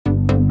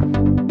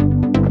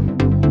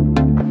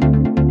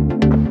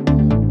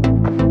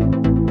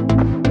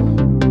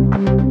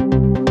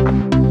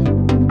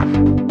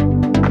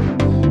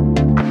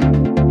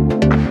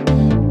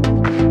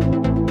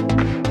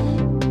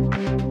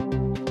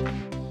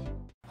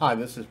Hi,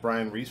 this is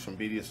Brian Reese from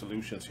Media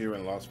Solutions here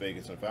in Las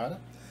Vegas, Nevada,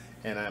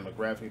 and I'm a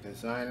graphic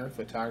designer,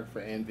 photographer,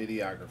 and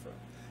videographer.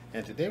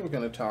 And today we're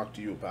going to talk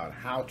to you about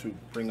how to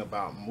bring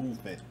about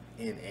movement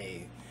in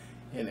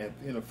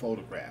a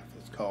photograph.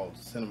 It's called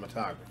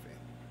cinematography.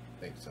 I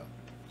think so.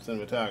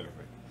 Cinematography.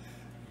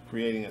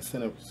 Creating a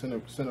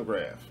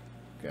cinegraph.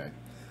 Okay.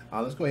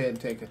 Let's go ahead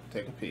and take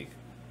a peek.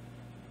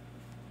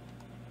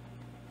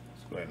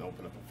 Let's go ahead and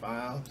open up a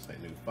file. Say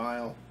new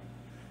file.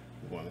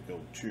 We want to go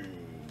to.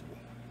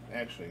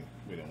 Actually,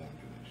 we don't want to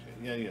do this shit.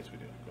 Yeah, yes we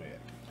do. Go ahead.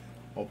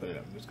 Open it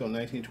up. Let's go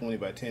 1920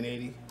 by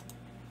 1080.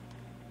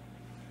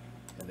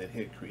 And then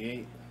hit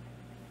create.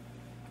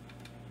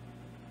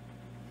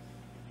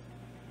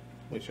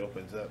 Which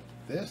opens up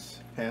this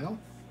panel.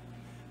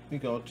 We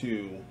go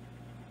to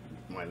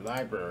my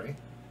library.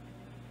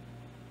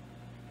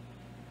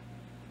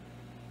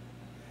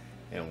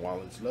 And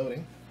while it's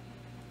loading,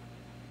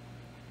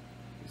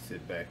 we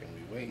sit back and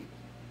we wait.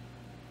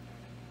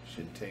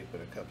 Shouldn't take but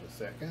a couple of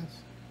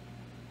seconds.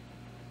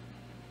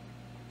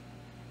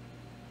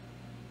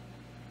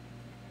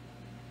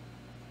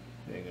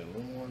 Hang on a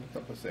little more than a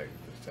couple of seconds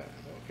this time.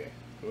 Okay,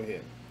 go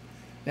ahead.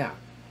 Now,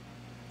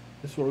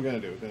 this is what we're going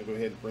to do. We're going to go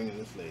ahead and bring in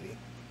this lady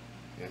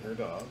and her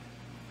dog.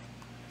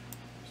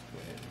 Just go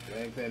ahead and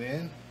drag that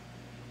in.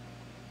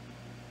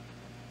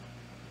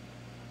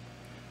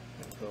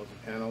 And close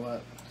the panel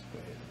up. Let's go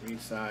ahead and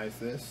resize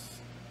this.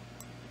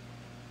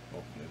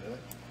 Open it up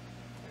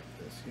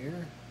like this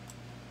here.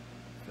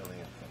 Filling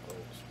up the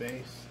whole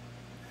space.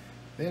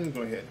 Then we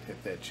go ahead and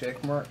hit that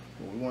check mark.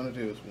 What we want to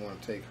do is we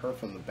want to take her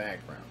from the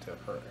background, to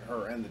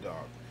her and the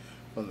dog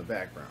from the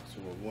background.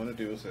 So what we want to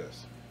do is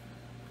this.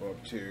 Go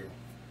up to,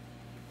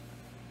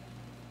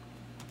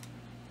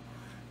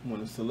 we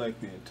want to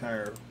select the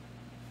entire,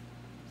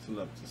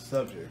 select the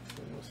subject.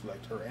 So we'll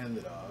select her and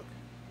the dog.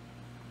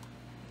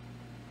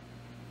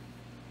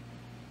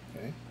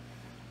 Okay.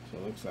 So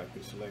it looks like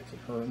we selected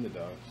her and the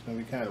dog. It's going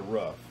to be kind of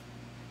rough.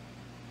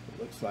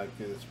 It looks like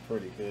it's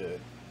pretty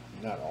good.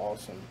 Not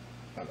awesome.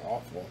 Not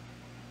awful,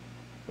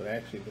 but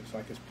actually it looks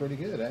like it's pretty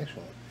good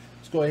actually.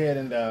 Let's go ahead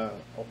and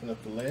open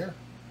up the layer.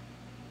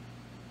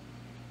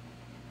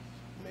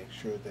 Make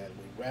sure that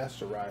we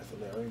rasterize the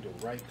layer. Do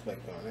a right click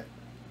on it.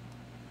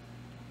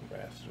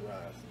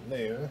 Rasterize the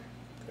layer.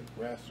 Click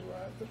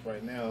rasterize. Because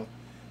right now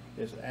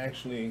it's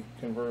actually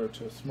converted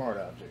to a smart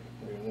object.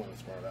 We don't want a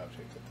smart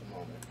object at the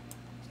moment.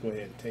 Let's go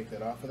ahead and take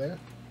that off of there.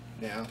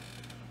 Now what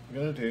we're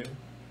going to do,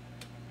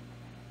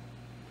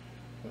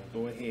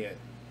 go ahead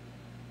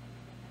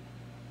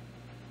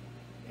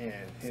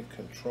and hit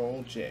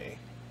Control J.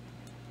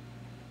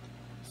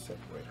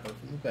 Separate her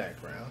from the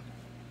background.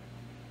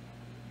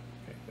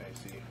 Okay, now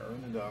you see her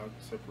and the dog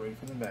separated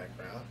from the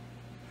background.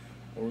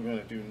 What we're going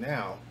to do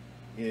now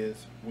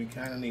is we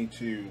kind of need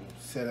to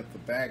set up the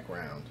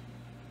background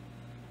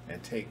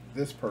and take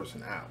this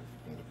person out.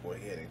 I'm going to go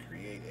ahead and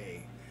create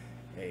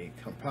a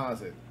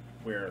composite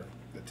where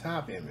the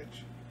top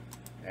image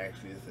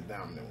actually is the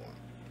dominant one.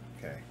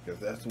 Okay, because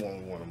that's the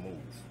one we want to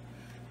move.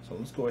 So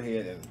let's go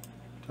ahead and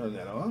turn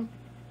that on.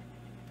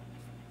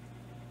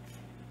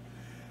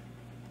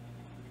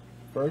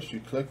 First, you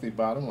click the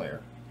bottom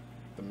layer,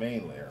 the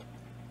main layer,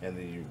 and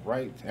then you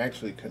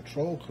actually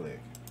control click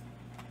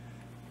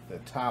the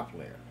top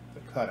layer,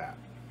 the cutout.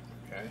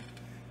 Okay?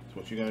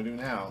 So what you're going to do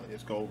now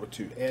is go over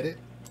to Edit,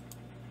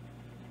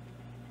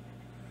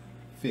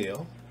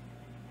 Fill,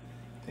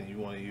 and you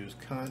want to use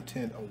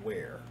Content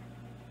Aware.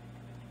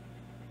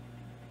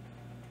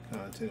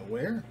 Content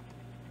Aware.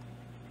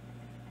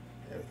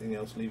 Everything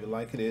else, leave it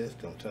like it is.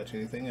 Don't touch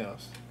anything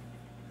else.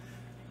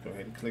 Go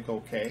ahead and click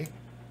OK.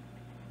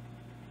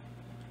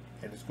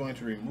 And it's going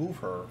to remove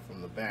her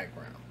from the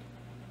background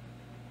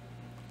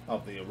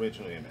of the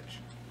original image.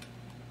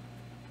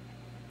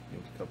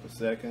 Give it a couple of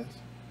seconds.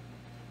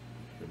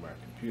 Hear my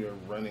computer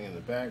running in the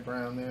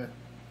background there.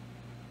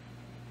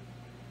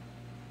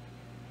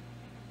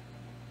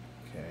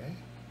 Okay.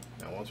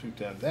 Now once we've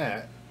done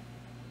that,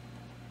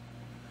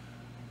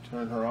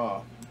 turn her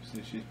off.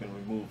 See, she's been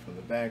removed from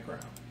the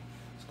background.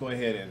 Let's go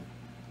ahead and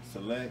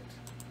select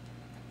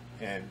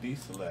and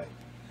deselect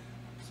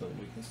so that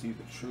we can see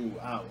the true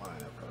outline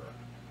of her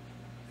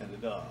and the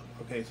dog.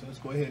 Okay, so let's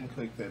go ahead and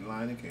click that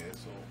line again.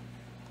 So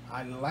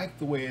I like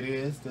the way it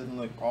is. Doesn't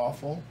look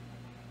awful.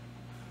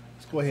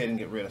 Let's go ahead and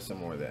get rid of some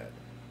more of that.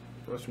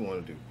 First we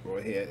want to do, go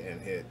ahead and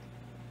hit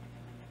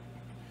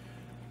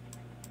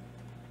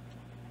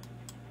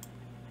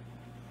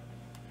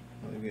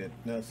get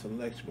not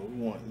selection, but we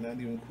want not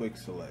even quick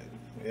select.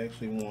 We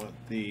actually want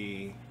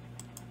the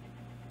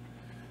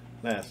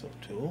lasso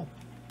tool.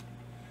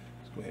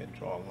 Let's go ahead and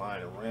draw a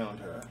line around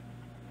her.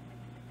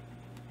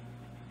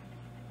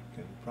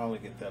 Can probably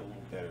get that a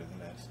little better than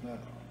that. It's not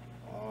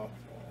awful.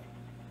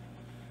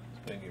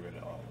 Let's go ahead and get rid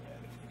of all of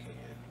that if we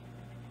can,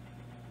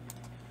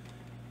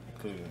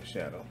 including the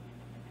shadow,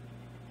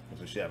 because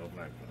the shadow's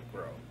not going to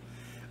grow.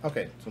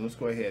 Okay, so let's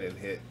go ahead and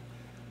hit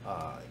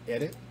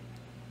Edit,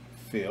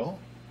 Fill,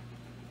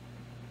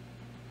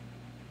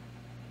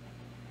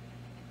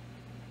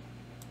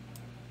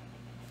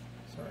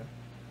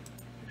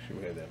 sure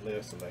we have that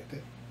layer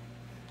selected.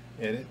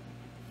 Edit,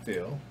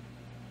 fill,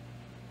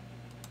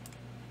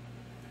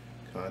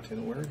 content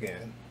aware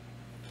again.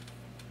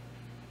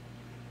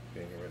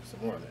 Get rid of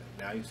some more of that.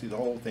 Now you see the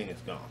whole thing is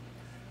gone.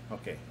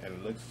 Okay, and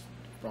it looks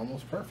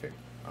almost perfect.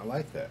 I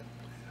like that.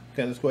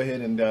 Okay, let's go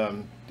ahead and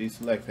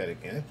deselect that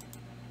again.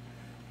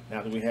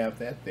 Now that we have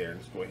that there,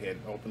 let's go ahead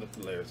and open up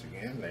the layers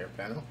again, layer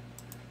panel.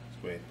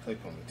 Let's go ahead and click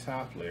on the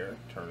top layer,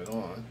 turn it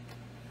on.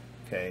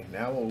 Okay,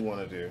 now what we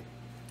want to do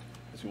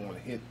is we want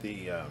to hit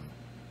the,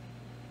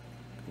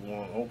 we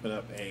want to open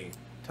up a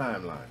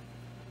timeline.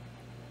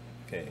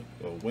 Okay,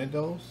 go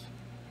Windows,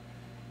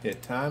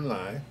 hit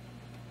timeline,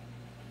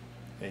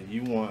 and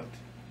you want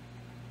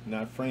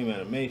not frame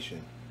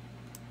animation.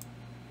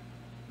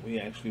 We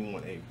actually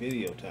want a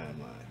video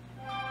timeline.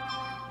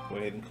 Go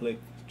ahead and click,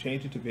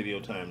 change it to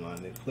video timeline,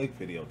 then click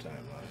video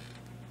timeline.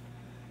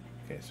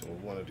 Okay, so what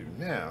we want to do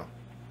now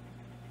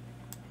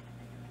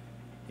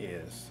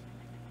is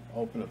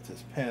open up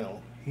this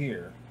panel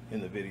here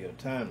in the video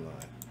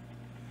timeline,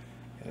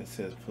 and it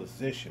says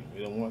position.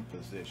 We don't want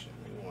position,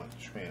 we want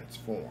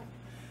transform.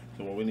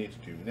 So what we need to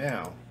do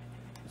now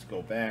is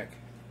go back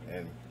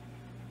and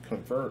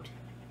convert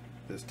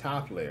this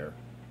top layer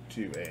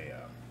to a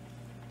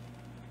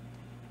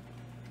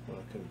I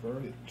want to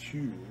convert it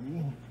to,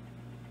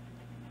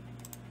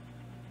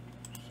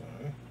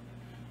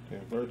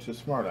 convert to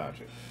smart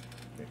object.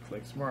 Okay,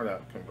 click smart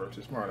object, convert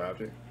to smart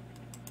object.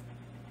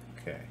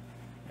 Okay,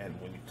 and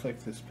when you click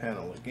this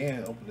panel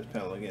again, open this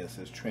panel again, it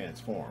says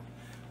transform.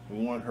 We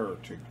want her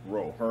to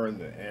grow, her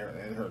and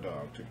her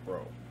dog to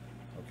grow.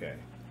 Okay,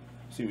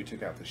 see, we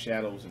took out the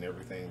shadows and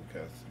everything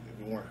because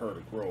we want her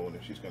to grow, and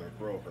if she's going to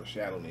grow, her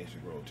shadow needs to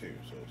grow too.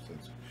 So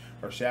since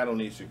her shadow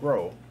needs to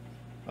grow,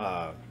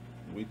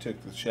 we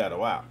took the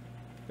shadow out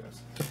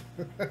because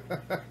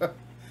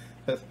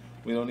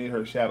we don't need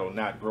her shadow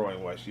not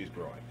growing while she's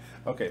growing.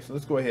 Okay, so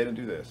let's go ahead and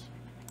do this.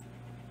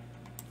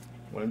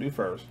 What I'm going to do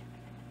first,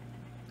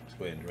 let's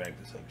go ahead and drag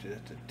this up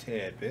just a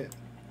tad bit.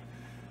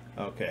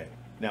 Okay,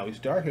 now we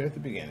start here at the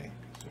beginning.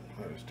 So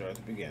we're going to start at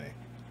the beginning,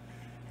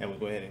 and we'll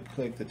go ahead and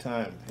click the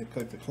time, and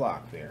click the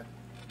clock there.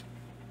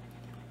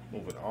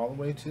 Move it all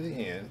the way to the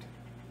end.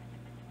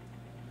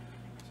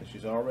 Since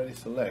she's already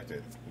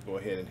selected, we'll go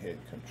ahead and hit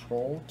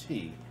Control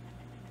T,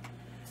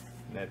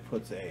 and that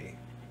puts a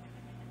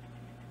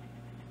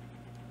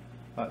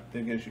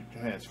that gives you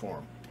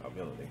transform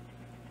ability.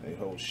 And you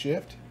hold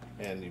Shift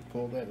and you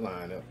pull that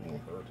line up, and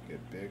want her to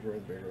get bigger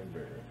and bigger and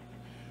bigger.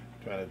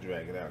 Try to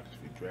drag it out, because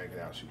if you drag it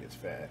out, she gets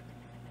fat.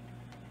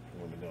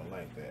 Women don't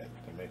like that.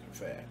 They make her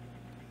fat.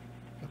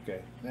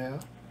 Okay, now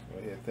go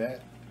ahead, hit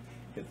that,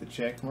 hit the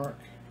check mark,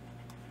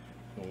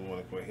 and we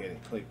want to go ahead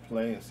and click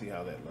play and see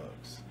how that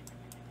looks.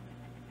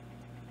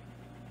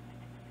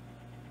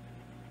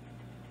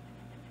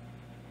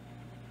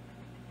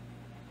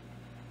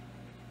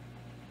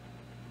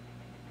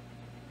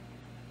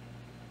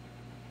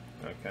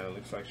 It kind of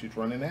looks like she's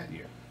running at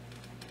you.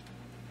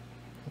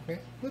 Okay,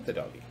 with the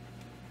doggy.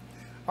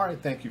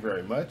 Alright, thank you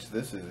very much.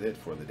 This is it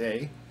for the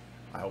day.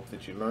 I hope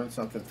that you learned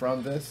something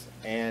from this,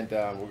 and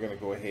we're going to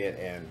go ahead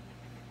and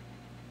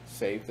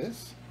save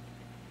this.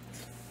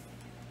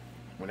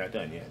 We're not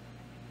done yet.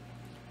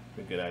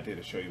 It's a good idea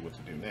to show you what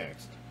to do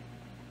next.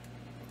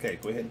 Okay,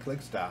 go ahead and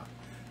click stop.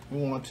 We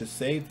want to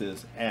save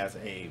this as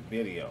a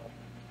video.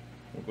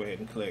 We'll go ahead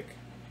and click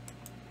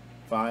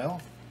File,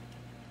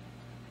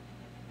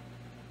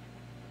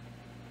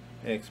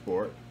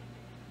 Export,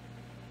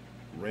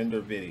 Render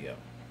Video.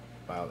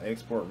 File,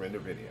 Export, Render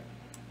Video.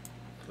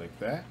 Click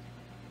that.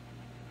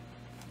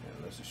 And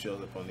unless it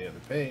shows up on the other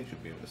page,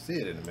 you'll be able to see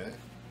it in a minute.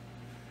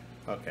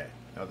 Okay,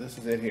 now this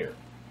is it here.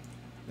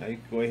 Now you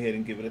can go ahead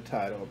and give it a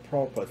title, a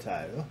proper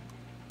title.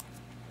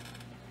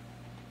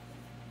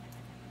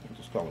 We'll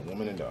just call it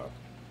Woman and Dog.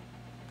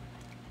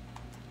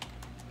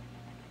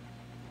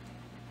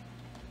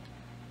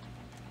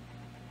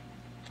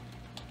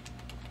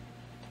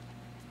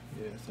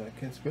 Yes, I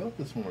can spell it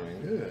this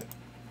morning. Good.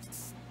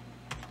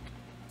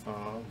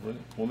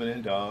 Woman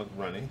and dog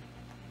running.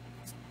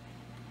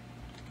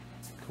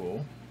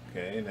 Cool.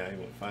 Okay, now you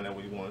want to find out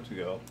where you want it to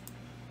go.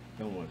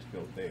 Don't want it to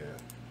go there.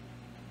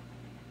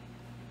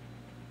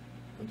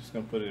 I'm just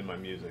going to put it in my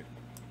music.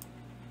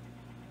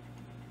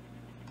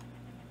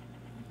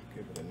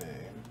 Give it a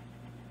name.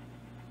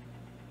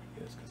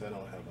 Yes, because I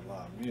don't have a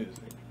lot of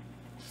music.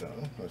 So,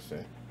 let's see.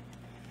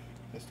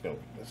 Let's go.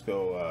 Let's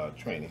go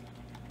training.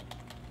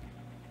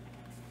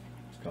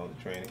 Let's call it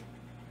training.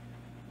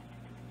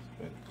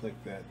 Go ahead and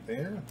click that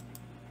there.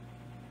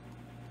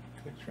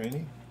 Click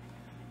training.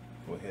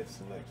 Go ahead and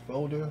select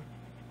folder.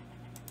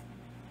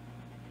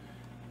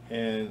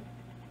 And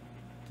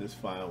this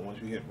file,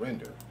 once you hit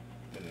render,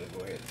 then it'll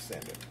go ahead and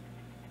send it.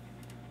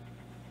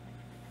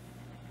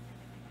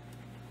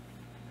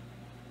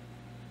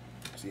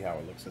 See how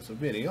it looks as a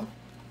video.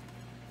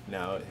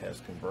 Now it has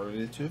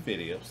converted it to a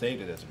video,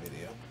 saved it as a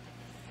video.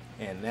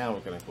 And now we're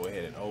going to go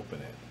ahead and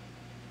open it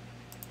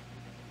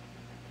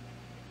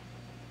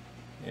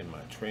in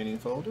my training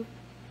folder.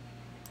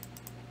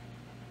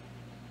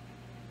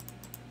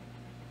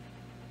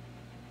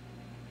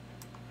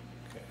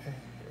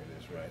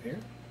 right here.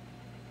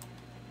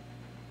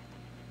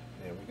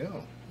 There we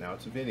go. Now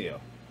it's a video.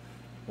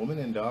 Woman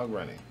and dog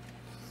running.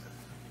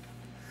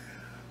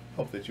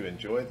 Hope that you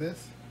enjoyed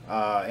this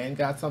and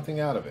got something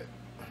out of it.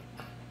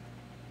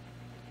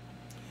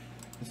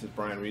 This is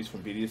Brian Reese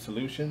from Video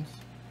Solutions.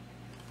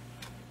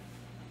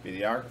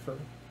 Videographer,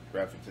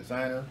 graphic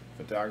designer,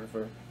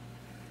 photographer.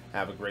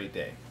 Have a great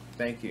day.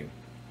 Thank you.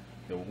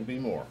 There will be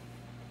more.